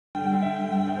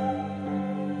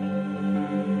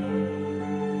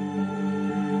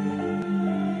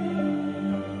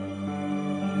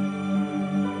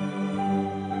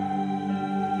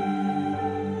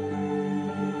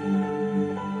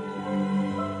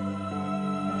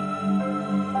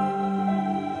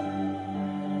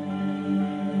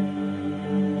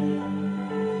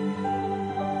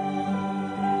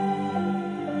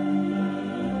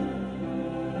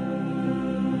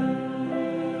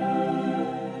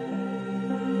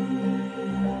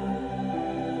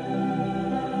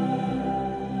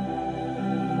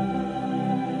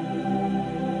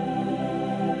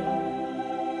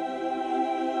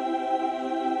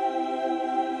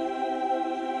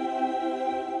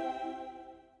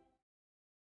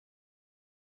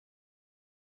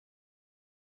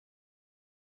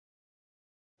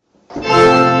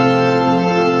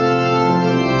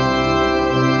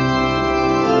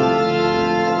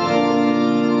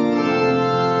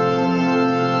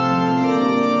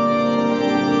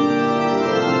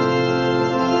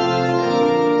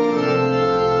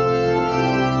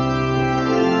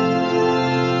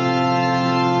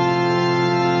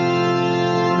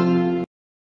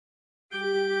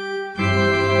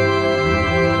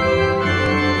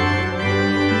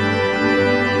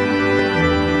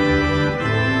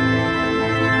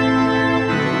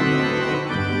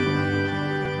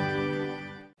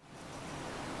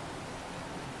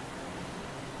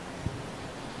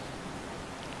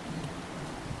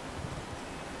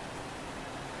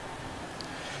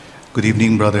Good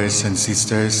evening, brothers and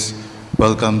sisters.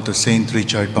 Welcome to St.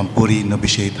 Richard Pampuri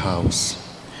Novitiate House.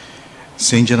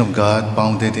 St. John of God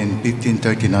founded in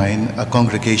 1539 a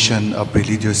congregation of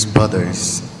religious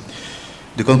brothers.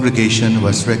 The congregation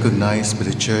was recognized by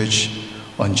the Church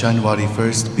on January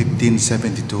 1st,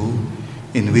 1572,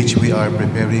 in which we are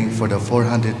preparing for the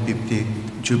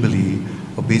 450th Jubilee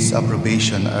of its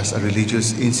approbation as a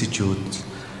religious institute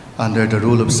under the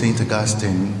rule of St.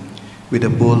 Augustine, with the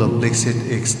bull of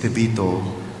Lexit ex Debito,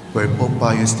 where Pope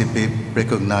Pius V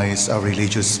recognized our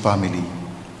religious family.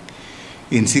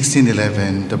 In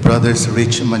 1611, the brothers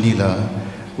reached Manila,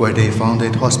 where they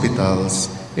founded hospitals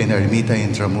in Ermita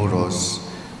Intramuros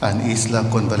and Isla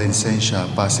Convalencia,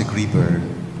 Pasig River.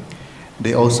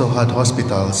 They also had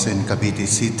hospitals in Cavite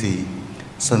City,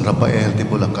 San Rafael de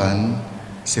Bulacan,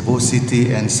 Cebu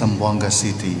City, and Zamboanga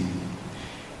City.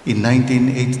 In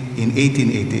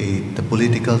 1888, the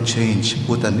political change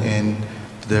put an end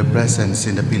to their presence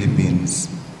in the Philippines.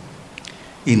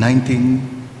 In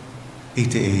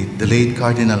 1988, the late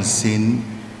Cardinal Sin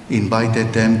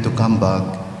invited them to come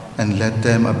back and lent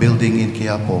them a building in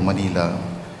Quiapo, Manila,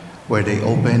 where they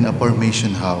opened a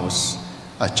formation house,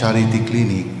 a charity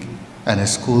clinic, and a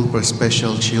school for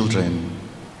special children.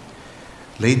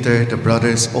 Later, the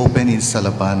brothers opened in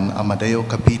Salaban, Amadeo,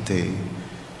 Cavite,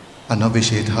 a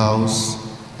novitiate house,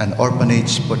 an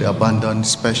orphanage for the abandoned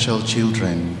special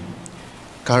children.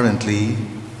 Currently,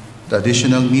 the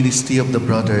additional ministry of the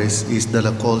brothers is the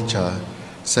La Colcha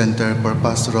Center for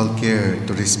Pastoral Care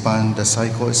to respond to the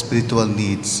psycho-spiritual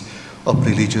needs of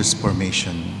religious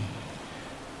formation.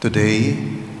 Today,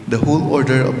 the whole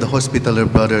order of the Hospitaller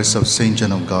Brothers of St.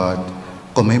 John of God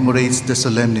commemorates the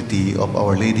solemnity of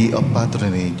Our Lady of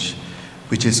Patronage,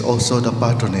 which is also the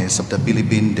patroness of the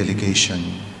Philippine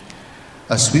delegation.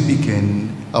 As we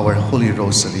begin our Holy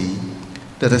Rosary,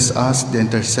 let us ask the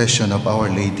intercession of Our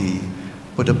Lady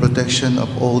for the protection of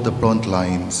all the front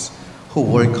lines who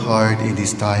work hard in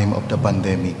this time of the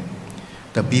pandemic,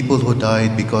 the people who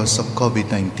died because of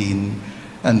COVID-19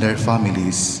 and their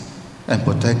families, and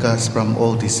protect us from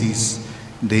all disease,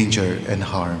 danger, and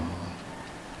harm.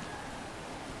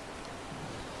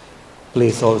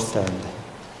 Please all stand.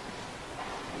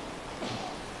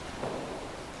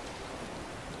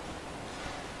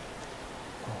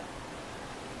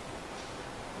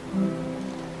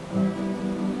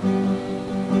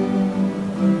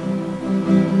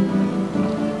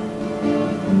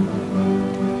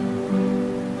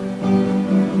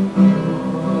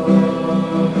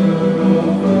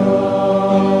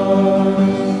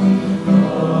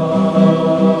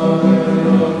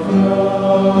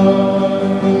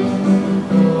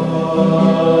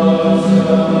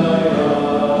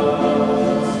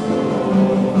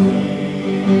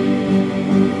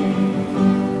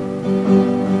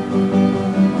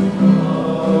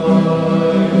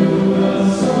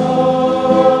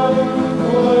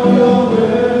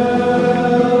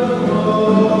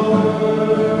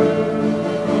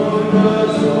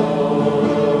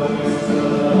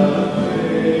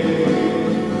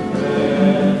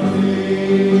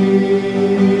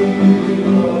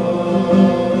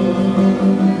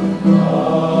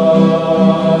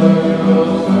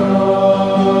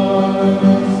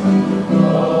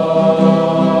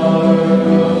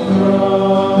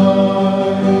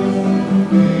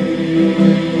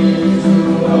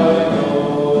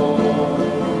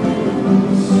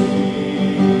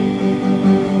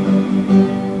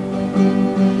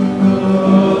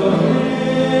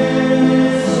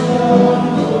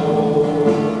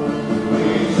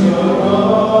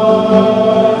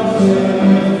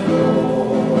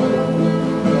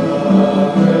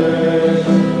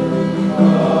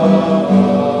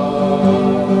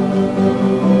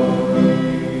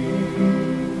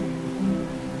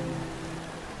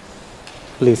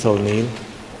 Please all kneel.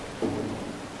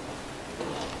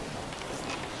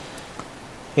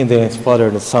 In the name of the Father,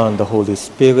 and the Son, and the Holy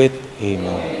Spirit.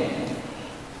 Amen.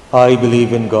 I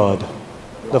believe in God,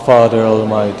 the Father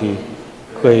Almighty,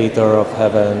 creator of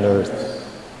heaven and earth,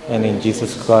 and in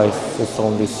Jesus Christ, his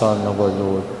only Son, our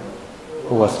Lord,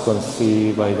 who was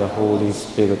conceived by the Holy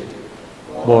Spirit,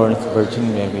 born of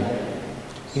Virgin Mary.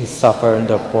 He suffered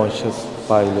under Pontius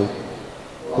Pilate,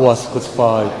 was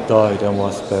crucified, died, and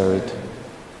was buried.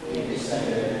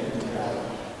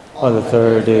 On the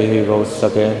third day he rose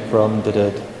again from the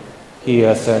dead. He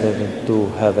ascended into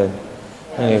heaven,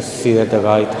 and is seated at the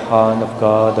right hand of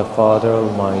God the Father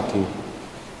Almighty.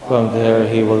 From there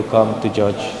he will come to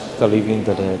judge the living and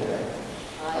the dead.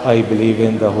 I believe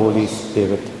in the Holy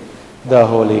Spirit, the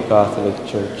Holy Catholic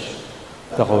Church,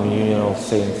 the communion of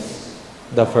saints,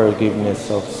 the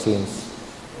forgiveness of sins,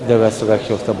 the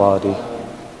resurrection of the body,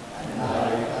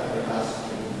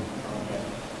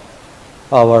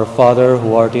 Our Father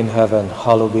who art in heaven,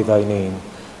 hallowed be thy name.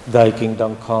 Thy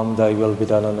kingdom come, thy will be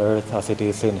done on earth as it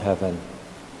is in heaven.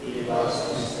 Give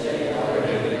us this day our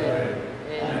daily bread,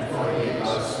 and forgive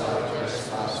us our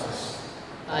trespasses,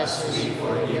 as we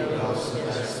forgive those who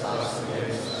trespass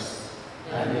against us.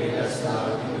 And lead us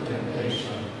not into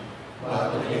temptation,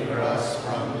 but deliver us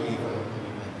from evil.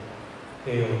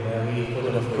 Amen. Hail Mary,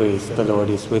 full of grace, the Lord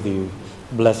is with you.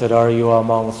 Blessed are you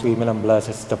amongst women, and blessed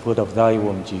is the fruit of thy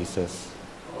womb, Jesus.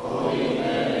 Holy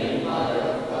Mary, Mother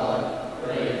of God,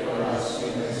 pray for us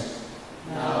sinners,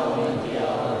 now and at the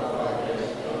hour of our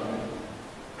death. Amen.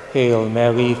 Hail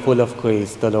Mary, full of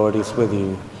grace, the Lord is with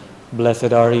you.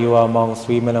 Blessed are you amongst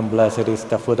women, and blessed is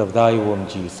the fruit of thy womb,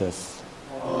 Jesus.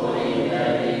 Holy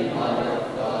Mary, Mother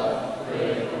of God,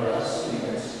 pray for us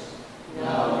sinners,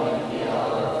 now and at the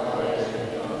hour of our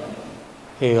death. Amen.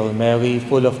 Hail Mary,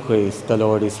 full of grace, the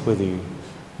Lord is with you.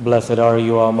 Blessed are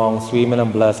you amongst women,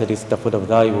 and blessed is the fruit of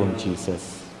thy womb,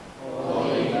 Jesus.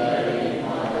 Holy Mary,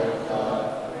 Mother of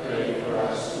God, pray for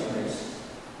us sinners,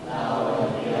 now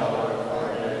and at the hour of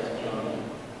our death. Amen.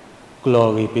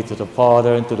 Glory be to the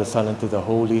Father, and to the Son, and to the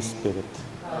Holy Spirit.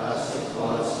 As it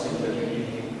was in the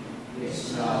beginning,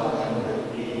 is now, and will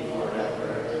be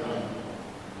forever. Amen.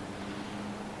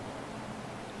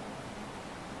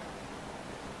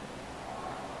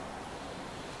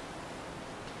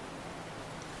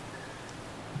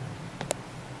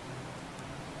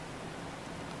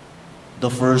 The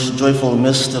first joyful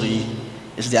mystery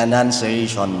is the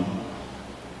Annunciation.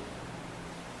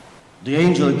 The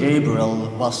angel Gabriel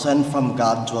was sent from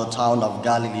God to a town of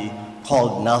Galilee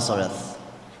called Nazareth,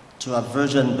 to a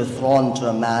virgin betrothed to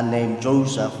a man named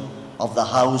Joseph of the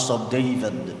house of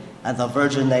David, and the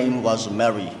virgin name was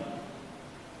Mary.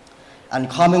 And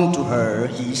coming to her,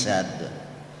 he said,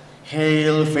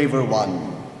 "Hail, favored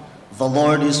one, the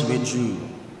Lord is with you."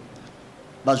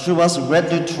 But she was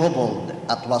greatly troubled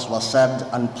at what was said,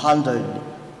 and pondered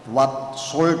what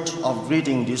sort of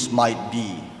greeting this might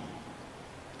be.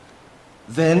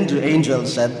 Then the angel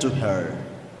said to her,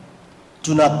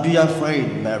 "Do not be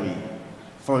afraid, Mary,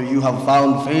 for you have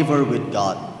found favor with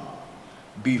God.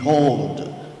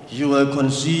 Behold, you will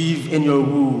conceive in your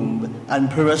womb and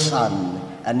bear a son,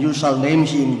 and you shall name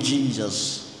him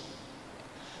Jesus.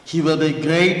 He will be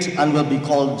great and will be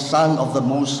called Son of the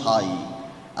Most High,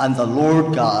 and the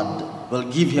Lord God will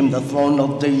give him the throne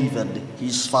of David,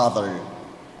 his father,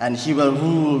 and he will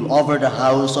rule over the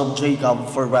house of Jacob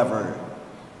forever,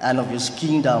 and of his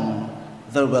kingdom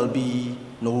there will be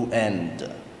no end."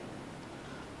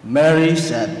 Mary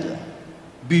said,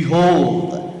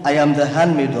 "Behold, I am the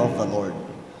handmaid of the Lord.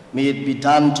 May it be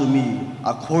done to me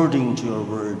according to your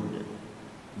word."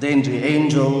 Then the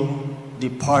angel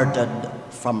departed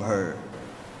from her.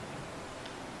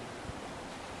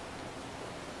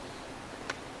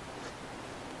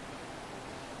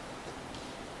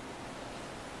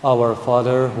 Our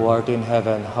Father, who art in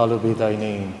heaven, hallowed be thy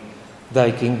name. Thy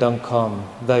kingdom come,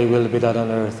 thy will be done on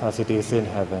earth as it is in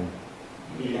heaven.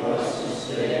 Give us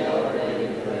this day our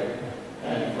daily bread,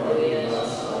 and forgive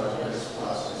us our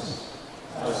trespasses,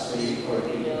 as we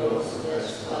forgive those who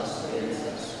trespass against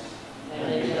us. And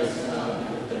lead us not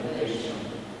into temptation,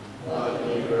 but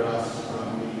deliver us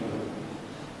from evil.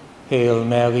 Hail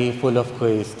Mary, full of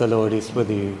grace, the Lord is with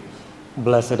you.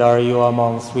 Blessed are you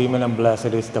amongst women, and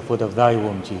blessed is the fruit of thy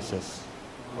womb, Jesus.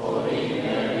 Holy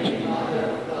Mary,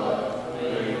 Mother of God,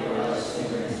 pray for us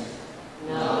sinners,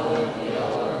 now and at the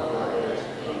hour of our death.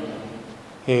 Amen.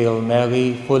 Hail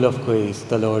Mary, full of grace,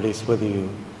 the Lord is with you.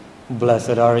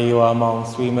 Blessed are you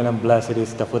amongst women, and blessed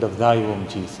is the fruit of thy womb,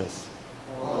 Jesus.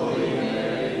 Holy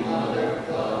Mary, Mother of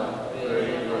God,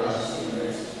 pray for us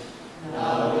sinners,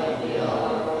 now and at the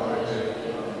hour of our death.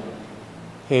 Amen.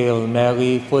 Hail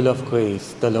Mary, full of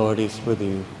grace, the Lord is with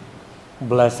you.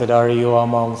 Blessed are you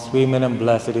amongst women, and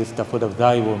blessed is the fruit of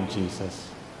thy womb, Jesus.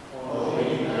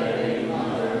 Holy Mary,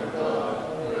 Mother of God,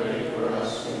 pray for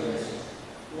us sinners,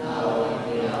 now and at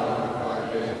the hour of our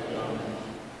death. Amen.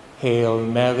 Hail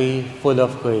Mary, full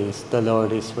of grace, the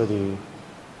Lord is with you.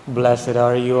 Blessed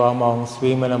are you amongst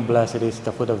women, and blessed is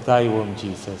the fruit of thy womb,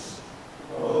 Jesus.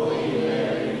 Holy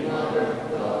Mary, Mother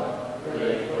of God,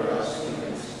 pray for us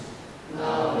sinners,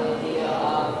 now and at the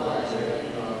hour of our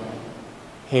death. Amen.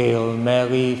 Hail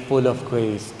Mary, full of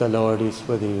grace, the Lord is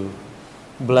with you.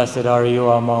 Blessed are you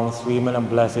amongst women, and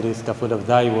blessed is the fruit of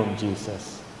thy womb,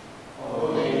 Jesus.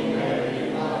 Holy Mary,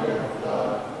 Mother of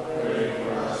God, pray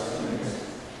for us sinners,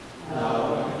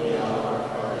 now and at the hour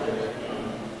of our death.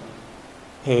 Amen.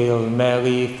 Hail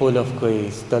Mary, full of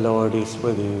grace, the Lord is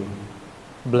with you.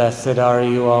 Blessed are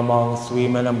you amongst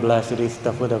women, and blessed is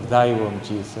the fruit of thy womb,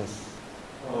 Jesus.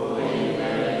 Holy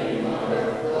Mary, Mother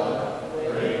of God, pray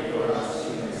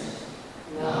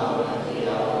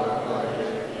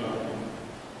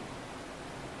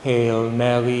Hail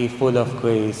Mary, full of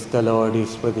grace, the Lord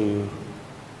is with you.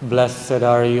 Blessed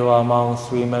are you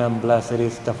amongst women, and blessed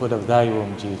is the fruit of thy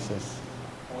womb, Jesus.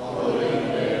 Holy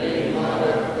Mary,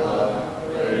 Mother of God,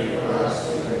 pray for us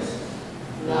sinners,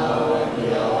 now and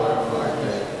the hour of our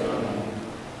death. Amen.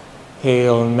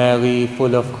 Hail Mary,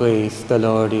 full of grace, the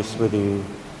Lord is with you.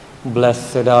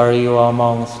 Blessed are you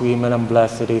amongst women, and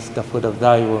blessed is the fruit of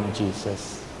thy womb,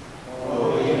 Jesus.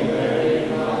 Holy Mary,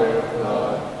 Mother of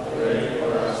God, pray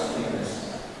for us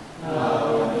sinners,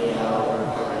 now and the hour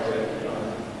of our death.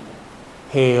 Amen.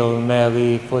 Hail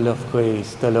Mary, full of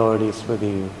grace, the Lord is with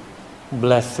you.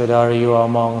 Blessed are you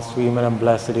amongst women, and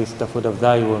blessed is the fruit of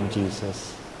thy womb,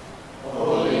 Jesus.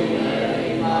 Holy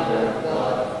Mary, Mother of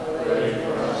God, pray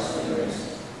for us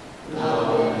sinners,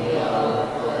 now and the hour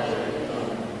of our death.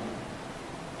 Amen.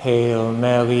 Hail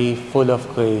Mary, full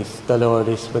of grace, the Lord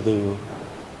is with you.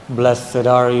 Blessed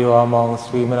are you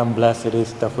amongst women, and blessed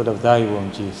is the fruit of thy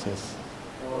womb, Jesus.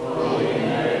 Holy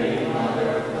Mary,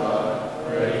 Mother of God,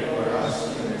 pray for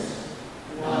us sinners,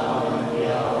 now and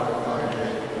the hour of our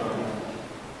death. Amen.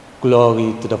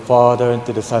 Glory to the Father, and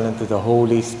to the Son, and to the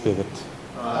Holy Spirit.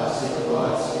 As it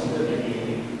was in the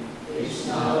beginning, is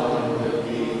now, and will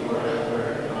be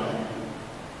forever. Amen.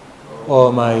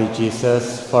 O my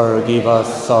Jesus, forgive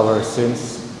us our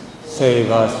sins,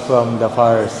 save us from the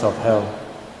fires of hell,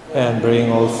 and bring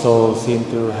all souls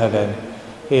into heaven,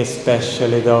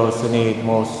 especially those who need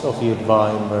most of your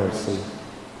divine mercy.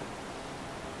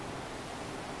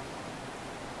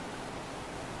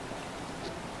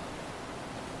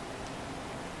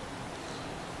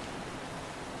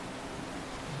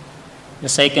 The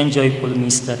second joyful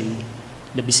mystery,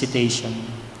 the Visitation.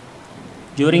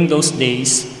 During those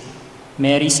days,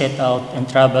 Mary set out and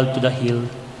traveled to the hill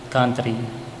country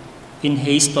in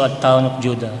haste to a town of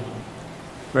Judah,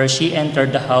 where she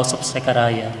entered the house of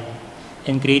Zechariah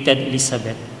and greeted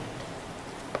Elizabeth.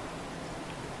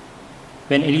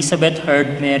 When Elizabeth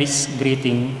heard Mary's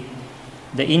greeting,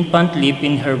 the infant leaped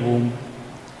in her womb,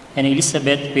 and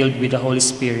Elizabeth, filled with the Holy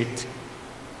Spirit,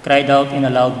 cried out in a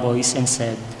loud voice and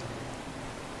said,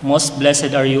 "Most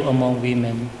blessed are you among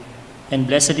women, and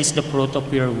blessed is the fruit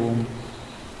of your womb.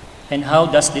 And how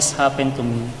does this happen to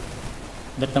me,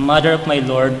 that the mother of my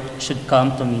Lord should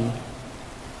come to me?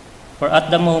 For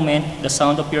at the moment the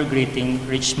sound of your greeting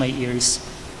reached my ears.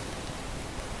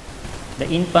 The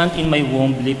infant in my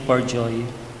womb leaped for joy.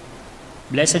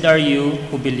 Blessed are you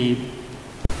who believe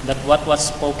that what was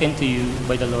spoken to you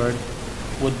by the Lord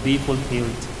would be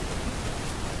fulfilled."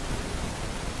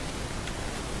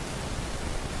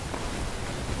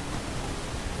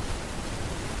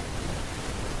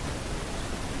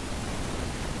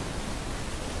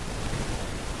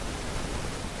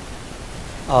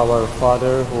 Our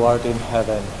Father, who art in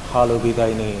heaven, hallowed be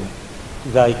thy name.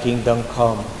 Thy kingdom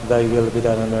come, thy will be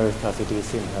done on earth as it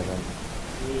is in heaven.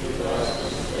 Give us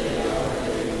this day our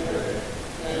daily bread,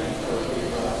 and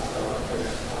forgive us our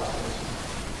trespasses,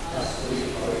 as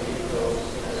we forgive those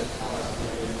who trespass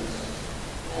against us.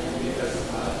 And lead us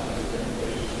not into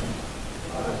temptation,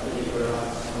 but deliver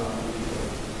us from evil.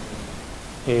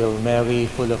 Hail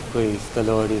Mary, full of grace, the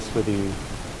Lord is with you.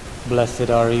 Blessed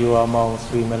are you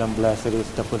amongst women, and blessed is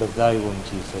the fruit of thy womb,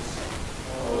 Jesus.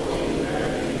 Holy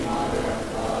Mary, Mother of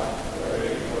God,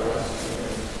 pray for us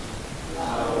sinners,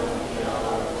 now and the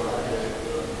hour of our death.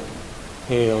 Amen.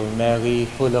 Hail Mary,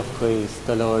 full of grace,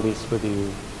 the Lord is with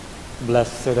you.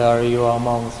 Blessed are you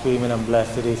amongst women, and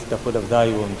blessed is the fruit of thy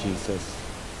womb, Jesus.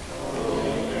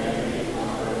 Holy Mary,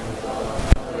 Mother of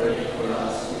God, pray for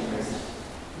us sinners,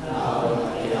 now and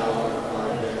at the hour of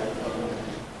our death. Amen.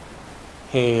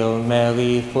 Hail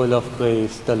Mary, full of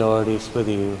grace, the Lord is with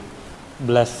you.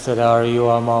 Blessed are you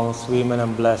amongst women,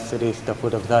 and blessed is the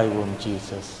fruit of thy womb,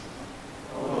 Jesus.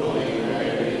 Holy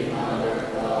Mary, Mother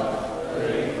of God,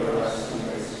 pray for us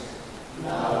sinners,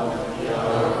 now and at the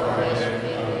hour of our death.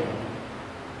 Amen.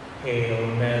 Hail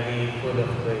Mary, full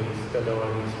of grace, the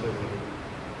Lord is with you.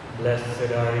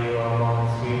 Blessed are you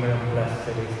amongst women, and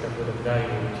blessed is the fruit of thy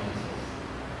womb, Jesus.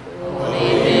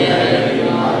 Holy Mary,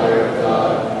 Mother of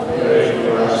God, pray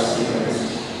for us sinners,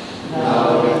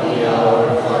 now and at the hour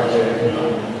of our death.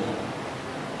 Amen.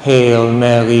 Hail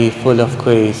Mary, full of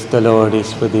grace, the Lord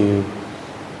is with you.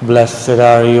 Blessed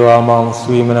are you amongst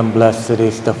women, and blessed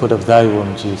is the fruit of thy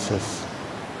womb, Jesus.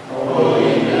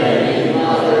 Holy Mary,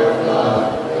 Mother of God,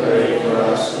 pray for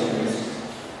us sinners,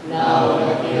 now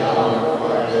and at the hour of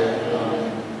our death.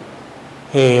 Amen.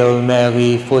 Hail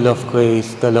Mary, full of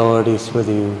grace, the Lord is with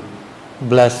you.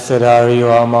 Blessed are you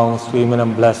amongst women,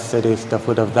 and blessed is the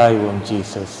fruit of thy womb,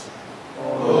 Jesus.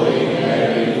 Holy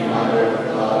Mary, Mother of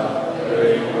God,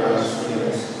 pray for us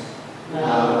sinners,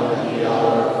 now and at the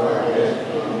hour of our death.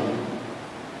 Amen.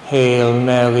 Hail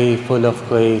Mary, full of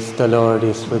grace, the Lord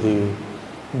is with you.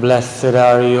 Blessed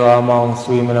are you amongst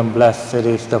women, and blessed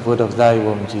is the fruit of thy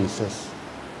womb, Jesus.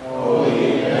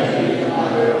 Holy Mary,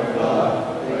 Mother of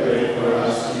God, pray for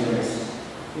us sinners,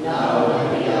 now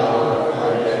and at the hour of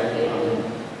our death.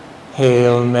 Amen.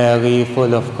 Hail Mary,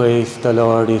 full of grace, the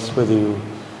Lord is with you.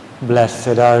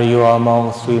 Blessed are you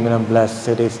amongst women, and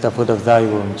blessed is the fruit of thy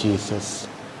womb, Jesus.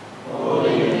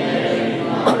 Holy Mary,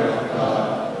 Mother of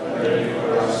God, pray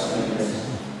for us sinners,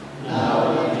 now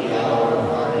and at the hour of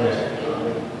our death.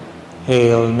 Amen.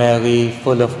 Hail Mary,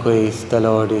 full of grace, the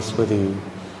Lord is with you.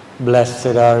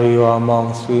 Blessed are you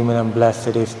amongst women, and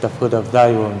blessed is the fruit of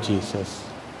thy womb, Jesus.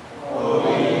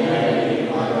 Holy Mary,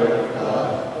 Mother of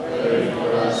God, pray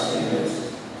for us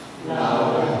sinners,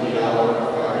 now and at the hour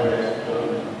of our death.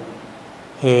 Amen.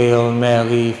 Hail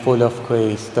Mary, full of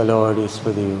grace, the Lord is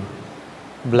with you.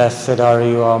 Blessed are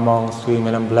you amongst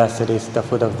women, and blessed is the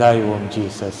fruit of thy womb,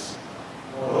 Jesus.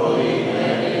 Holy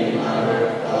Mary, Mother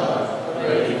of God,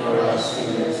 pray for us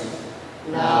sinners,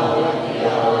 now and at the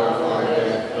hour of our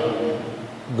death.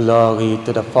 Amen. Glory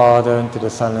to the Father, and to the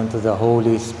Son, and to the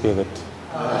Holy Spirit.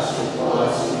 As it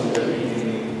was in the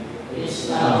beginning, is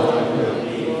now, and will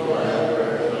be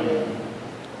forever. Amen.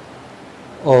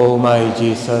 O my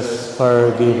Jesus,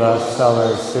 forgive us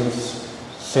our sins,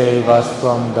 save us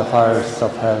from the fires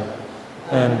of hell,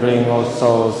 and bring all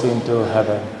souls into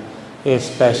heaven,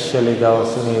 especially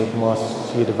those who need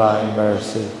most your divine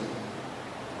mercy.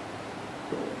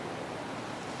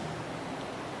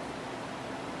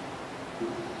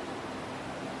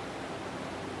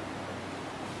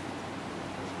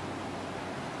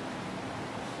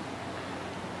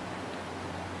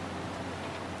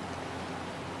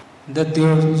 The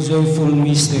third joyful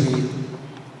mystery,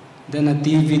 the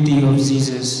Nativity of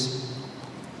Jesus.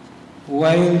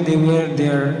 While they were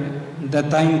there, the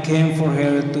time came for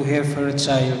her to have her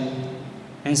child,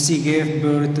 and she gave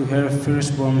birth to her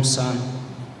firstborn son.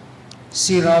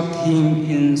 She wrapped him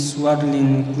in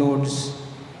swaddling clothes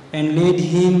and laid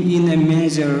him in a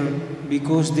manger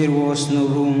because there was no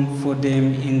room for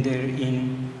them in their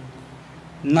inn.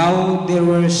 Now there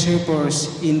were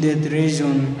shepherds in that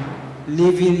region,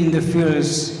 living in the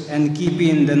fields and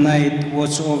keeping the night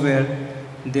watch over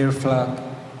their flock.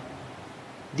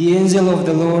 The angel of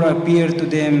the Lord appeared to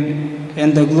them,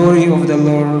 and the glory of the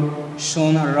Lord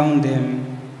shone around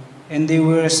them, and they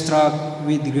were struck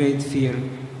with great fear.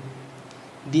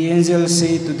 The angel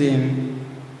said to them,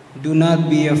 "Do not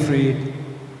be afraid,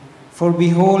 for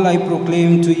behold, I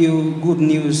proclaim to you good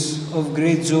news of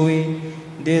great joy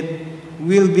that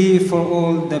will be for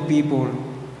all the people.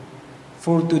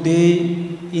 For today,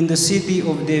 in the city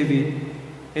of David,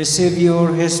 a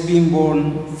Savior has been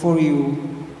born for you,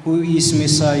 who is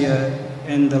Messiah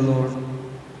and the Lord.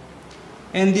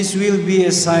 And this will be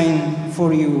a sign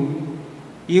for you.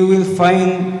 You will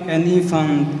find an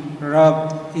infant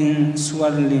wrapped in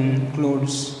swaddling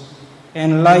clothes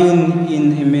and lying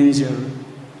in a manger."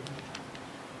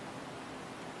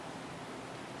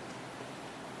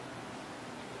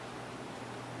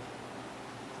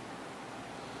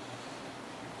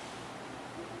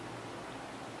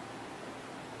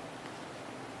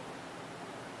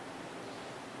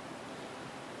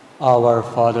 Our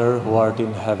Father, who art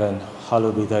in heaven,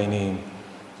 hallowed be thy name.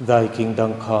 Thy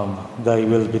kingdom come, thy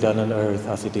will be done on earth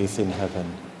as it is in heaven.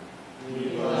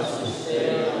 Give us this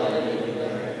day our daily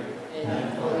bread,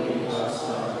 and forgive us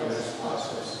our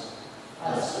trespasses,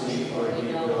 as we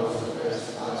forgive those who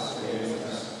trespass against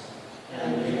us.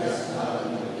 And lead us not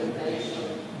into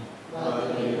temptation, but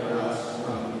deliver us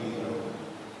from evil.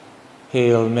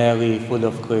 Hail Mary, full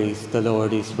of grace, the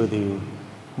Lord is with you.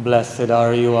 Blessed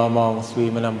are you amongst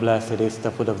women, and blessed is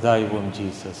the fruit of thy womb,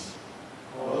 Jesus.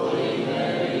 Holy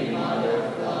Mary, Mother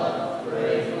of God,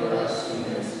 pray for us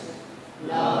sinners,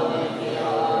 now and at the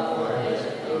hour of our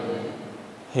death. Amen.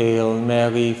 Hail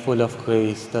Mary, full of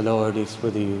grace, the Lord is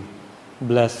with you.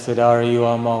 Blessed are you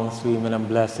amongst women, and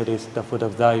blessed is the fruit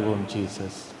of thy womb,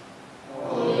 Jesus.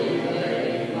 Holy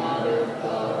Mary, Mother of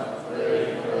God,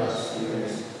 pray for us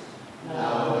sinners,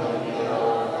 now and at the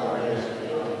hour of our death.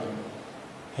 Amen.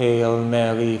 Hail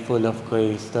Mary, full of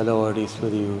grace, the Lord is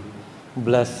with you.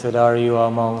 Blessed are you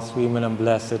amongst women, and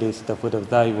blessed is the fruit of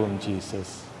thy womb,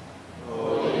 Jesus.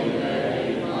 Holy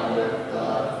Mary, Mother of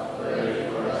God, pray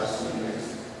for us sinners,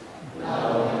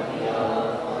 now and at the hour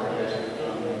of our death.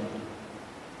 Amen.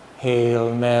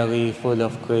 Hail Mary, full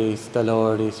of grace, the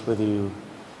Lord is with you.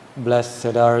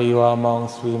 Blessed are you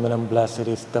amongst women, and blessed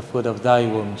is the fruit of thy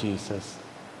womb, Jesus.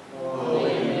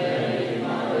 Holy Mary,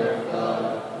 Mother of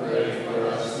God, pray for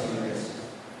us sinners,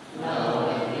 now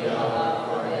and at the hour of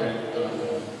our death.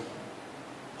 Amen.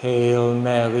 Hail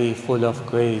Mary, full of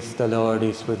grace, the Lord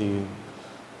is with you.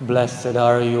 Blessed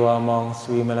are you amongst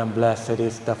women, and blessed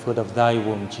is the fruit of thy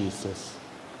womb, Jesus.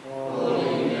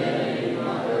 Holy Mary,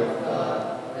 Mother of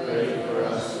God, pray for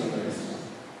us sinners,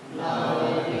 now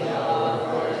and at the hour of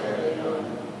our death.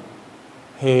 Amen.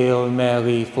 Hail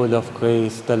Mary, full of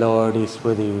grace, the Lord is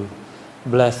with you.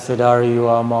 Blessed are you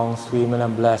amongst women,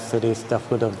 and blessed is the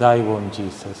fruit of thy womb,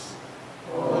 Jesus.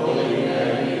 Holy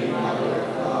Mary, Mother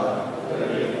of God,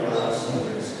 pray for us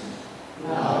sinners,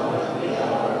 now and at the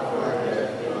hour of our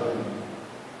death. Amen.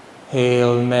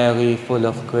 Hail Mary, full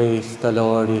of grace, the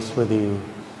Lord is with you.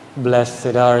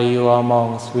 Blessed are you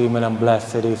amongst women, and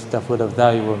blessed is the fruit of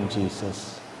thy womb,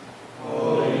 Jesus.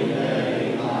 Holy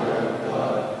Mary, Mother of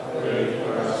God, pray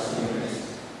for us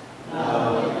sinners,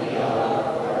 now and at the hour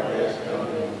of our death.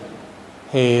 Amen.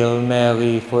 Hail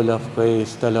Mary, full of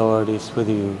grace, the Lord is with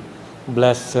you.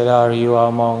 Blessed are you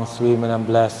amongst women, and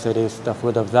blessed is the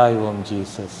fruit of thy womb,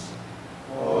 Jesus.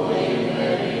 Holy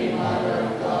Mary, Mother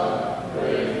of God,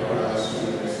 pray for us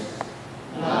sinners,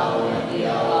 now and at the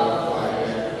hour of our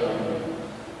death. Amen.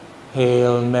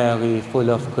 Hail Mary, full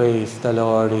of grace, the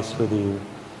Lord is with you.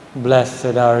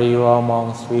 Blessed are you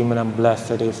amongst women, and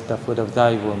blessed is the fruit of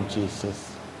thy womb,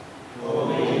 Jesus.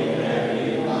 Holy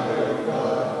Mary, Mother of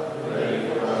God, pray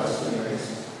for us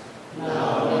sinners,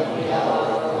 now and at the hour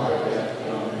of our death.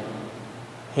 Amen.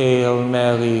 Hail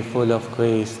Mary, full of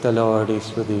grace, the Lord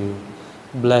is with you.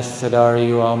 Blessed are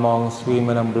you amongst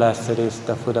women, and blessed is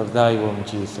the fruit of thy womb,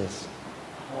 Jesus.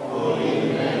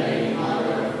 Holy Mary,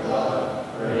 Mother of God,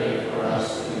 pray for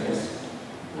us sinners,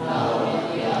 now and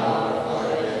at the hour of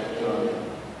our death.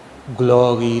 Amen.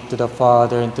 Glory to the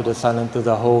Father, and to the Son, and to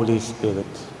the Holy Spirit.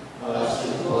 As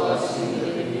it was in the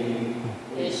beginning,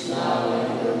 is now,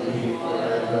 and will be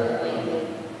forever. Amen.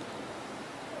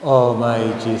 O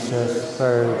my Jesus,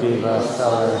 forgive us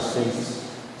our sins,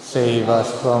 save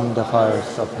us from the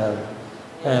fires of hell,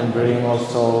 and bring all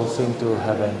souls into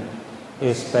heaven,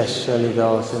 especially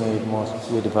those in need most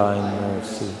of your divine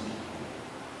mercy.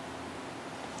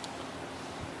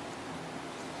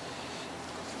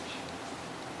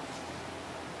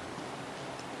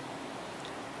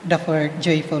 The fourth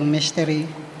joyful mystery,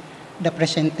 the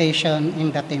presentation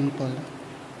in the temple.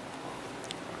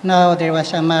 Now there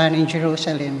was a man in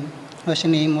Jerusalem whose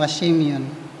name was Simeon.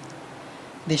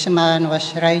 This man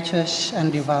was righteous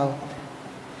and devout,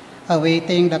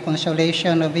 awaiting the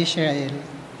consolation of Israel,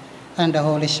 and the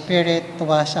Holy Spirit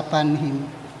was upon him.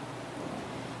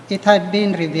 It had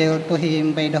been revealed to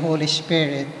him by the Holy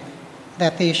Spirit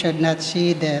that he should not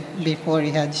see death before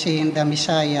he had seen the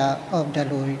Messiah of the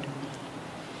Lord.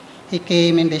 He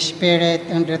came in the Spirit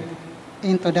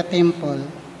into the temple,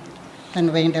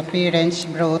 and when the parents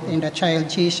brought in the child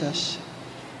Jesus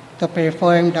to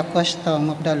perform the custom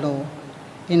of the law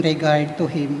in regard to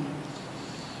him,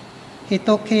 he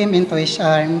took him into his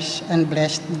arms and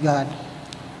blessed God,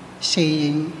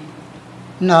 saying,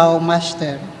 "Now,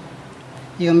 Master,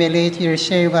 you may let your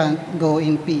servant go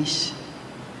in peace,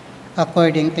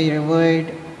 according to your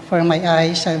word, for my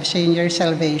eyes have seen your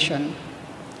salvation,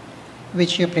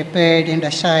 which you prepared in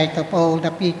the sight of all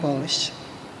the peoples,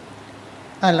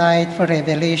 a light for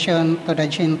revelation to the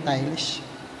Gentiles,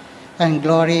 and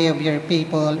glory of your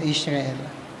people Israel."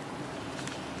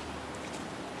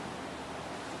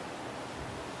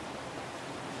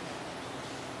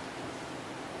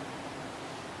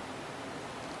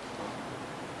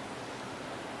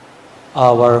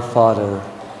 Our Father,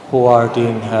 who art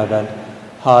in heaven,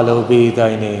 hallowed be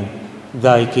thy name.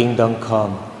 Thy kingdom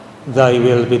come, thy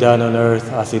will be done on earth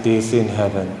as it is in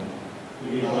heaven.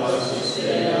 Give us this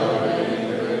day our daily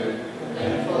bread,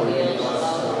 and forgive us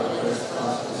our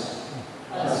trespasses,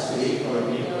 as we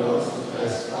forgive those who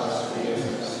trespass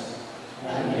against us.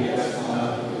 And lead us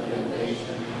not into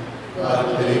temptation,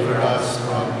 but deliver us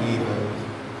from evil.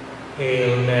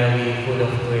 Hail Mary, full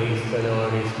of grace, the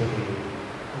Lord is with you.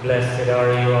 Blessed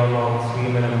are you amongst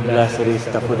women, and blessed is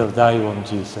the fruit of thy womb,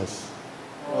 Jesus.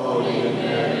 Holy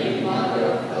Mary,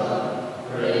 Mother of God,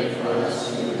 pray for us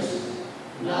sinners,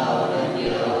 now and at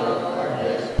the hour of our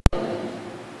death. Amen.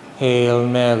 Hail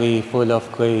Mary, full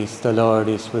of grace, the Lord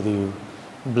is with you.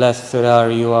 Blessed are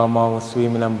you amongst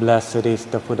women, and blessed is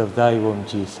the fruit of thy womb,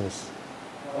 Jesus.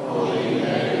 Holy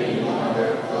Mary,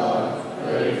 Mother of God,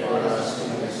 pray for us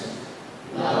sinners,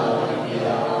 now and at the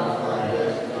hour of our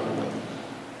death. Amen.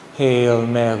 Hail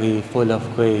Mary, full of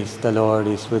grace, the Lord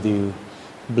is with you.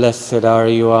 Blessed are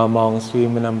you amongst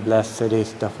women, and blessed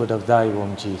is the fruit of thy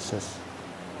womb, Jesus.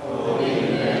 Holy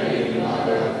Mary,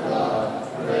 Mother of God,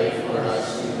 pray for us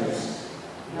sinners,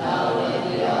 now and at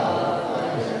the hour of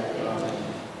our death. Amen.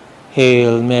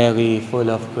 Hail Mary, full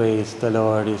of grace, the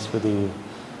Lord is with you.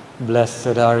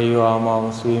 Blessed are you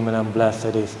amongst women, and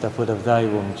blessed is the fruit of thy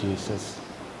womb, Jesus.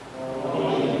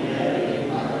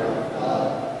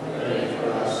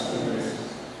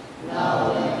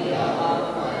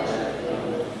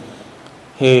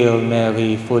 Hail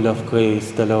Mary, full of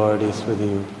grace, the Lord is with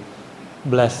you.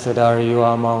 Blessed are you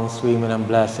amongst women, and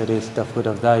blessed is the fruit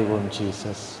of thy womb,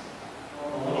 Jesus.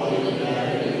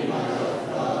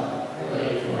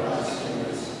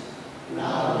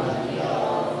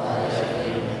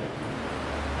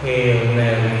 Hail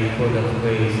Mary, full of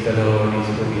grace, the Lord is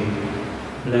with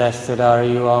you. Blessed are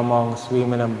you amongst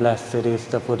women, and blessed is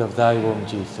the fruit of thy womb,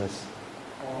 Jesus.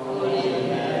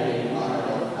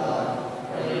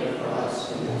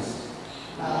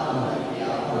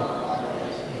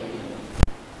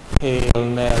 Hail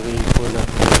Mary, full of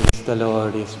grace, the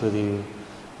Lord is with you.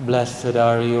 Blessed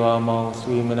are you amongst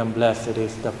women, and blessed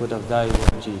is the fruit of thy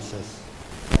womb, Jesus.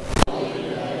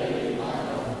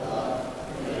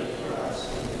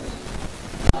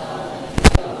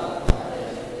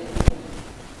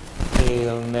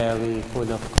 Hail Mary,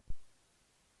 full of grace,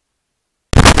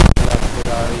 blessed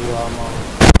are you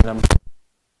amongst women, and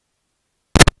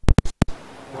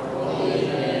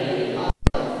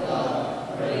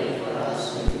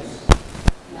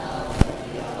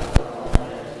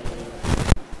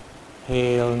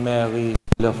Hail Mary,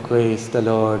 full of grace, the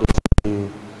Lord is with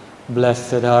you.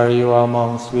 Blessed are you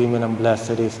amongst women, and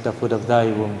blessed is the fruit of thy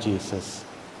womb, Jesus.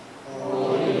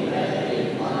 Holy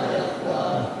Mary, Mother of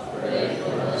God, pray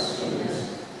for us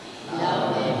sinners,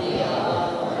 now and at the hour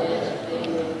of our death.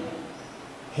 Amen.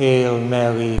 Hail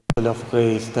Mary, full of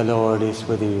grace, the Lord is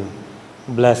with you.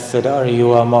 Blessed are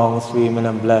you amongst women,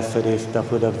 and blessed is the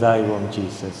fruit of thy womb,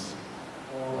 Jesus.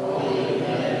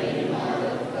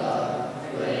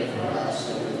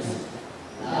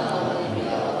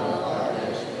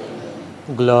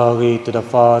 Glory to the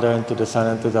Father, and to the Son,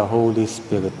 and to the Holy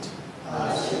Spirit.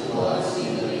 As it was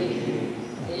in the beginning,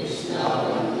 is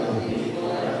now, and will be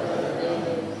forever.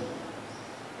 Amen.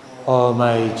 O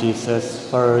my Jesus,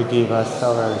 forgive us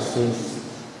our sins,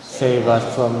 save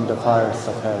us from the fires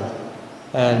of hell,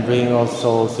 and bring all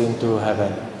souls into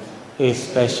heaven,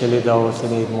 especially those who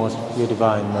need most of your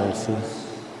divine mercy.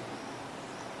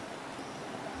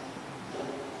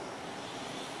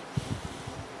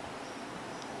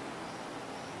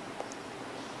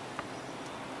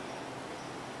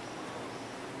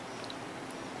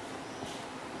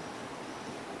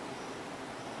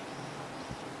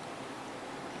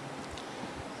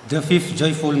 The fifth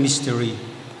joyful mystery,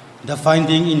 the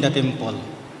finding in the temple.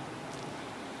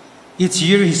 Each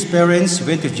year his parents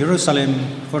went to Jerusalem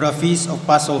for a feast of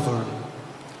Passover.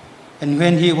 And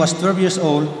when he was 12 years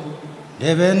old,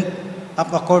 they went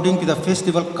up according to the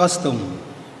festival custom.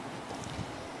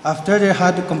 After they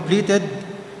had completed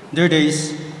their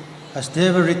days, as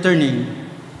they were returning,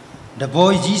 the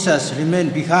boy Jesus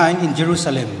remained behind in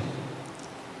Jerusalem.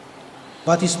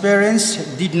 But his parents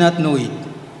did not know it.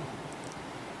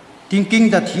 Thinking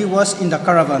that he was in the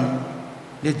caravan,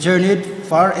 they journeyed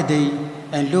far a day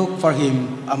and looked for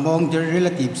him among their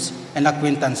relatives and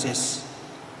acquaintances.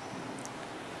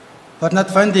 But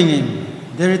not finding him,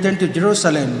 they returned to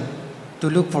Jerusalem to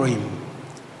look for him.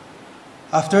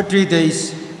 After 3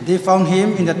 days, they found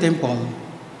him in the temple,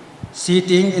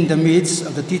 sitting in the midst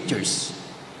of the teachers,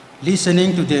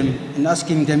 listening to them and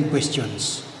asking them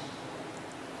questions.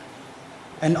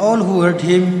 And all who heard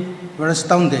him were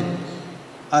astounded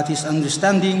at his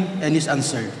understanding and his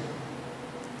answer.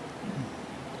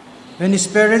 When his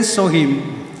parents saw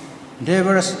him, they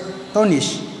were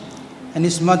astonished, and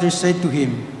his mother said to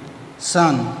him,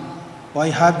 "Son,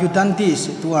 why have you done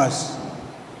this to us?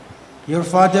 Your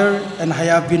father and I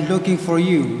have been looking for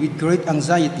you with great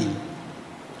anxiety."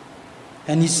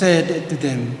 And he said to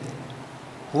them,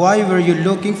 "Why were you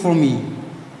looking for me?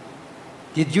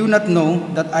 Did you not know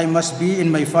that I must be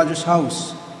in my father's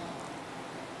house?"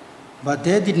 But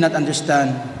they did not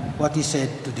understand what he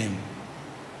said to them.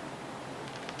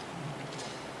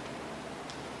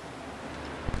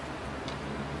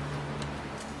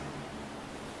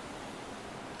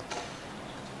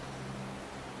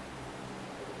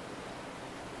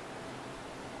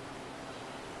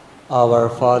 Our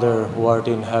Father, who art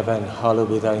in heaven,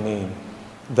 hallowed be thy name.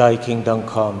 Thy kingdom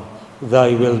come,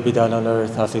 thy will be done on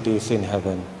earth as it is in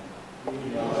heaven.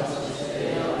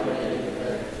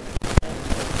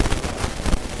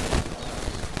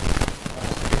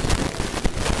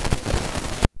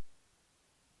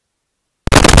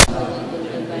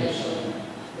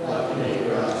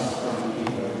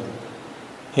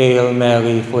 Hail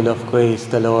Mary, full of grace,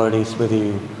 the Lord is with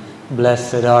you.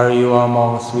 Blessed are you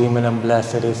amongst women, and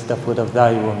blessed is the fruit of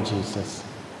thy womb, Jesus.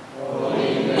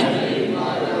 Holy Mary,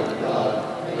 Mother of God,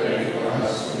 pray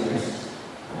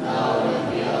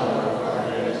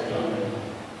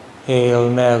Hail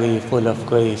Mary, full of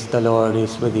grace, the Lord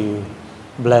is with you.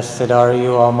 Blessed are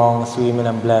you amongst women,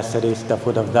 and blessed is the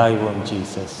fruit of thy womb,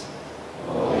 Jesus.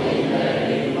 Holy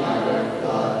Mary, Mother of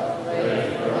God,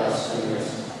 pray for us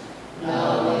sinners,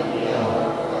 now and at the hour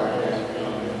of our death.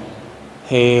 Amen.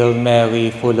 Hail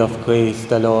Mary, full of grace,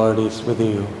 the Lord is with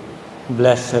you.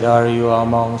 Blessed are you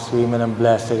amongst women, and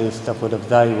blessed is the fruit of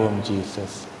thy womb,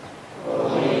 Jesus.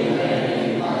 Holy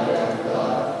Mary, Mother of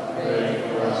God, pray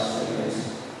for us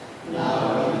sinners,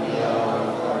 now and at the hour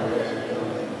of our death.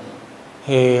 Amen.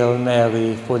 Hail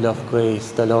Mary, full of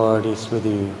grace, the Lord is with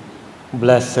you.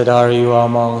 Blessed are you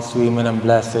amongst women, and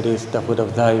blessed is the fruit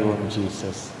of thy womb,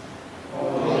 Jesus.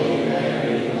 Holy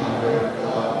Mary, Mother of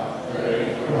God,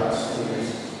 pray for us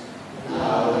sinners,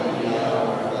 now and at the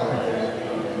hour of our death.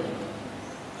 Amen.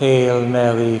 Hail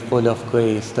Mary, full of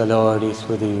grace, the Lord is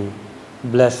with you.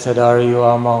 Blessed are you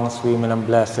amongst women, and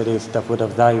blessed is the fruit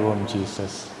of thy womb,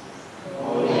 Jesus.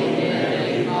 Holy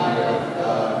Mary, Mother of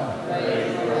God,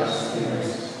 pray for us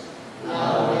sinners,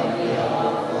 now and at the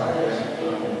hour of our death.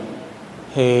 Amen.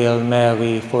 Hail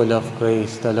Mary, full of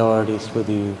grace, the Lord is with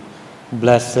you.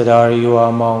 Blessed are you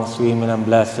amongst women, and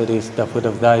blessed is the fruit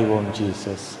of thy womb,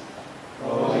 Jesus.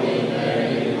 Holy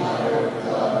Mary, Mother of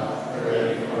God,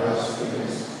 pray for us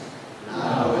sinners,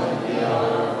 now and at the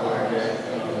hour of our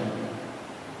death. Amen.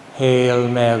 Hail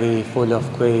Mary, full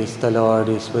of grace, the Lord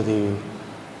is with you.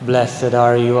 Blessed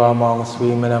are you amongst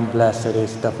women, and blessed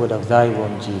is the fruit of thy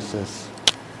womb, Jesus.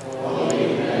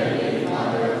 Holy Mary,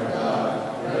 Mother of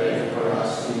God, pray for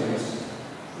us sinners,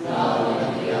 now and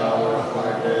at the hour of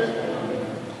our death.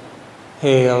 Amen.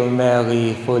 Hail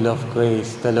Mary, full of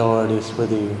grace, the Lord is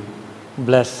with you.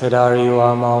 Blessed are you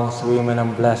amongst women,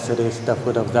 and blessed is the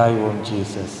fruit of thy womb,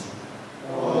 Jesus.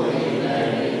 Holy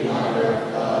Mary, Mother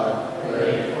of God,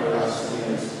 pray for us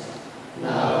sinners,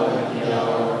 now and at the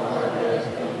hour of our death.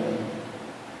 Amen.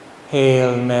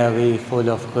 Hail Mary, full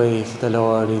of grace, the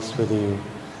Lord is with you.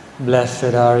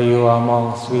 Blessed are you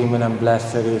amongst women, and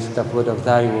blessed is the fruit of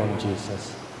thy womb,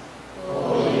 Jesus.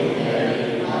 Holy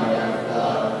Mary, Mother of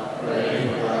God, pray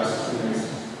for us sinners,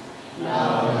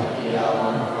 now and at the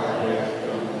hour of our death.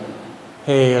 Amen.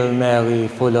 Hail Mary,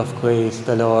 full of grace,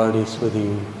 the Lord is with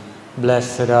you.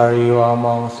 Blessed are you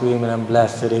amongst women, and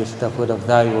blessed is the fruit of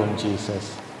thy womb,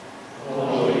 Jesus.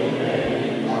 Holy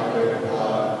Mary, Mother of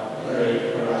God,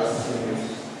 pray for us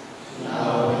sinners,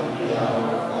 now and at the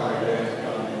hour of our death.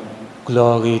 Amen.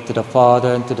 Glory to the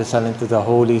Father, and to the Son, and to the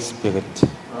Holy Spirit.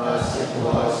 As it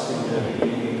was in the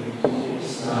beginning,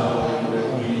 is now, and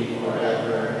will be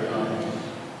forever. Amen.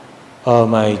 O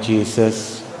my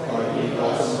Jesus, Forgive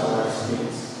us our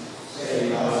sins,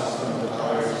 save us from the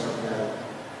fires of hell,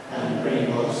 and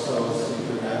bring all souls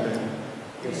into heaven,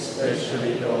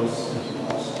 especially those in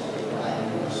most of the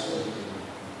divine mercy.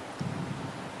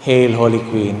 Hail, Holy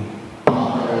Queen.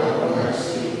 Mother of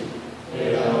mercy,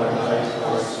 hail our life,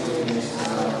 our sweetness,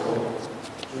 and our hope.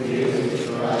 To you we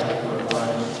cry for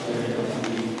one spirit of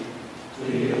thee.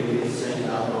 To you we send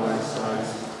up our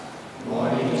sighs,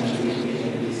 mourning and weeping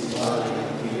in this valley of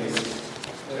tears.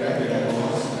 Pray that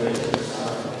most gracious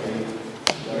Advocate,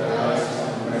 your eyes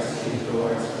have mercy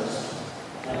towards us,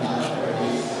 and after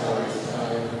this our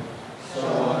exile,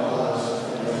 show unto us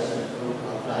the blessed fruit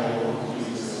of thy womb,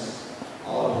 Jesus.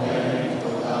 All heaven, O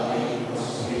loving,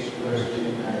 most sweet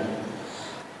Virgin Mary.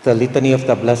 The Litany of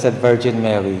the Blessed Virgin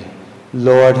Mary.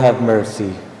 Lord, have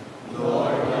mercy.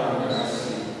 Lord, have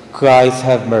mercy. Christ,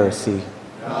 have mercy.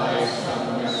 Christ,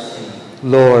 have mercy.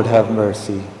 Lord, have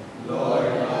mercy. Lord,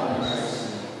 have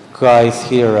mercy. Christ,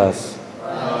 hear us.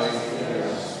 Christ, hear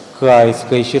us. Christ,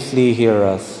 graciously hear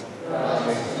us.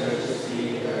 Christ,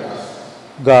 graciously hear us.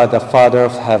 God, the Father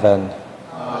of heaven.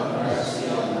 Have mercy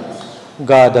on us.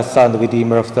 God, the Son,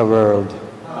 Redeemer of the world.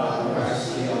 Have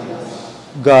mercy on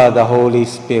us. God, the Holy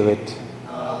Spirit.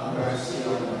 Have mercy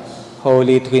on us.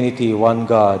 Holy Trinity, one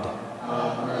God.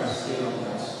 Have mercy on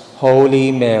us.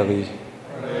 Holy Mary.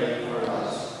 Pray for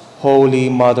us. Holy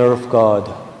Mother of God.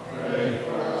 Pray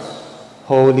for us.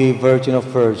 Holy Virgin of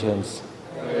Virgins.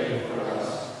 Pray for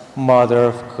us. Mother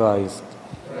of Christ.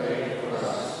 Pray for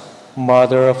us.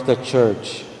 Mother of the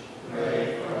Church.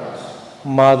 Pray for us.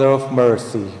 Mother of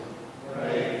mercy.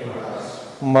 Pray for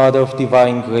us. Mother of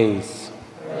divine grace.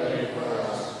 Pray for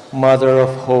us. Mother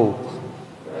of hope.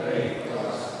 Pray for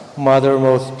us. Mother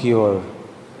most pure.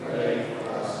 Pray for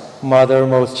us. Mother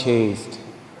most chaste.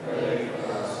 Pray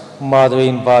for us. Mother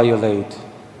inviolate.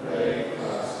 Pray for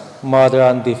us. Mother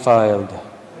undefiled.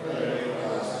 Pray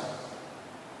for us.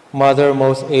 Mother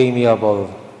most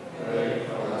amiable. Pray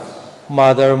for us.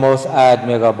 Mother most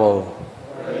admirable.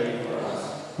 Pray for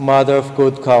us. Mother of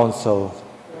good counsel.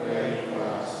 Pray for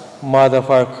us. Mother of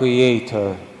our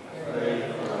Creator.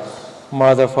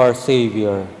 Mother of our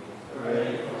Savior,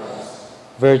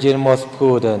 Virgin most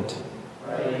prudent,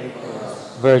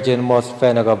 Virgin most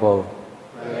venerable,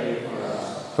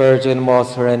 Virgin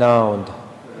most renowned,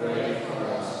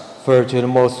 Virgin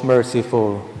most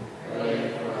merciful,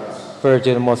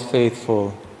 Virgin most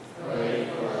faithful,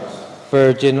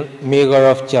 Virgin mirror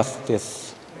of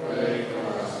justice,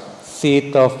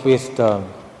 seat of wisdom,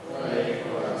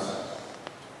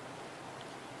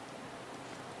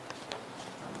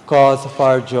 cause of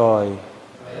our joy,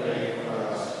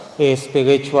 a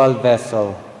spiritual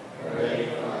vessel,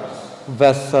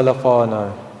 vessel of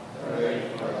honor,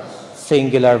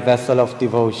 singular vessel of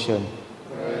devotion,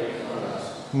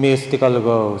 mystical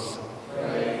rose,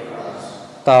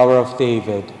 Tower of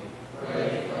David,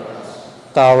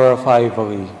 Tower of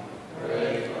Ivory,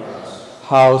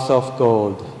 House of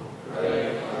Gold,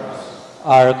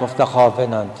 Ark of the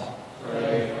Covenant,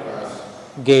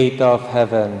 Gate of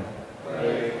Heaven,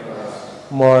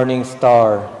 Morning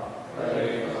Star,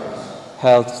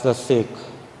 Helps the sick,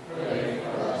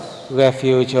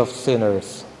 Refuge of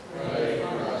sinners,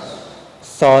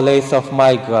 Solace of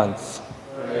migrants,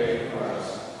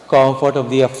 Comfort of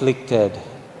the afflicted,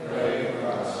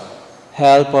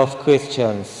 Help of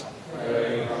Christians,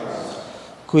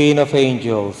 Queen of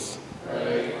angels,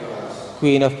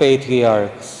 Queen of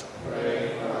patriarchs,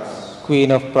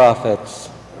 Queen of prophets,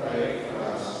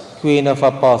 Queen of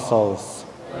apostles,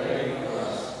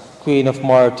 Queen of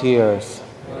martyrs,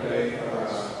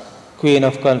 Queen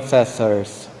of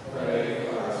confessors,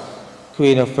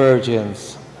 Queen of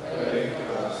virgins,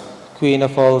 Queen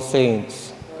of all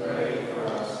saints,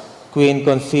 Queen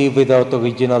conceived without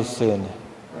original sin,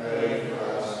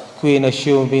 Queen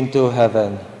assumed into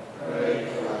heaven,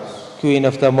 Queen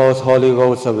of the most holy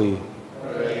Rosary,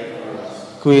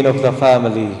 Queen of the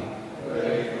family,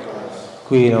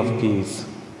 Queen of peace,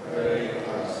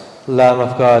 Lamb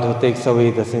of God who takes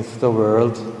away the sins of the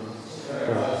world,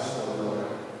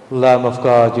 Lamb of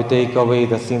God, you take away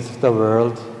the sins of the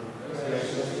world,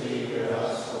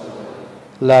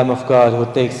 Lamb of God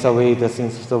who takes away the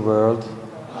sins of the world,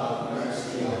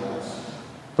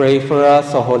 pray for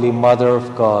us, O Holy Mother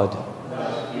of God.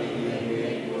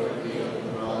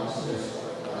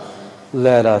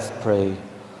 Let us pray.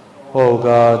 O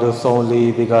God, whose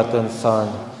only begotten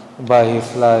Son, by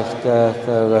his life, death,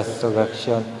 and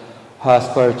resurrection, has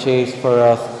purchased for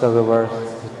us the reward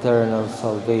of eternal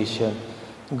salvation,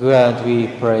 grant, we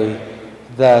pray,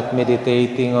 that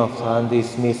meditating on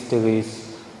these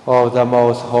mysteries of the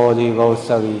most holy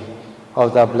Rosary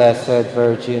of the Blessed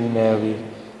Virgin Mary,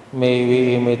 may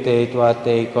we imitate what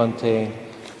they contain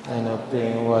and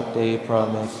obtain what they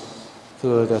promise.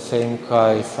 Through the same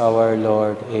Christ our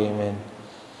Lord. Amen.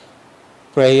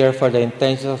 Prayer for the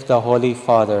intentions of the Holy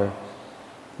Father.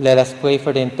 Let us pray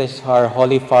for the intentions of our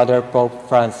Holy Father, Pope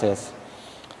Francis.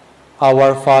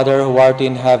 Our Father, who art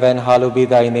in heaven, hallowed be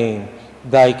thy name.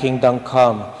 Thy kingdom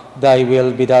come, thy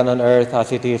will be done on earth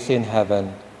as it is in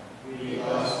heaven. Give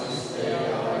us this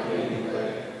day our daily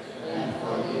bread, and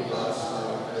forgive us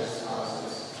our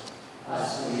trespasses,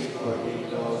 as we forgive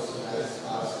those who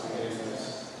trespass against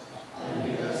us. And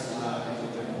lead us not into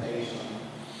temptation,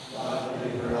 but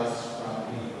deliver us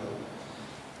from evil.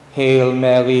 Hail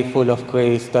Mary, full of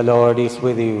grace, the Lord is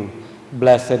with you.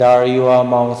 Blessed are you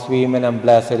amongst women, and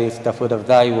blessed is the fruit of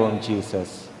thy womb,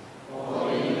 Jesus.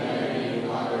 Holy Mary,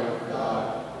 Mother of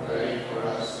God, pray for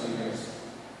us sinners,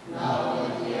 now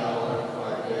and at the hour of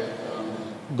our death.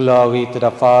 Amen. Glory to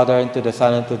the Father, and to the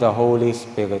Son, and to the Holy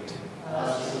Spirit.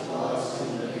 As it was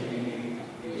in the beginning,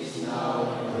 is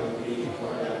now, and will be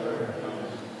forever.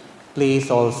 Amen. Please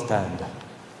all stand.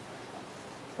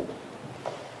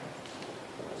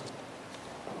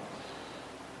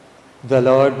 The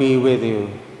Lord be with you.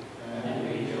 And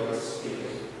with your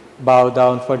spirit. Bow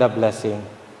down for the blessing.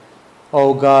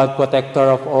 O God, protector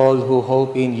of all who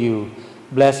hope in you,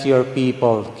 bless your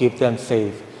people, keep them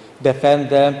safe.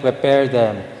 Defend them, prepare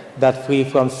them, that free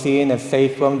from sin and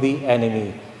safe from the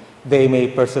enemy, they may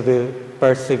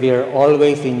persevere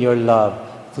always in your love.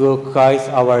 Through Christ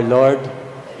our Lord.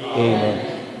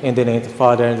 Amen. In the name of the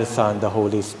Father, and the Son, and the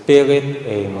Holy Spirit.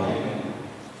 Amen.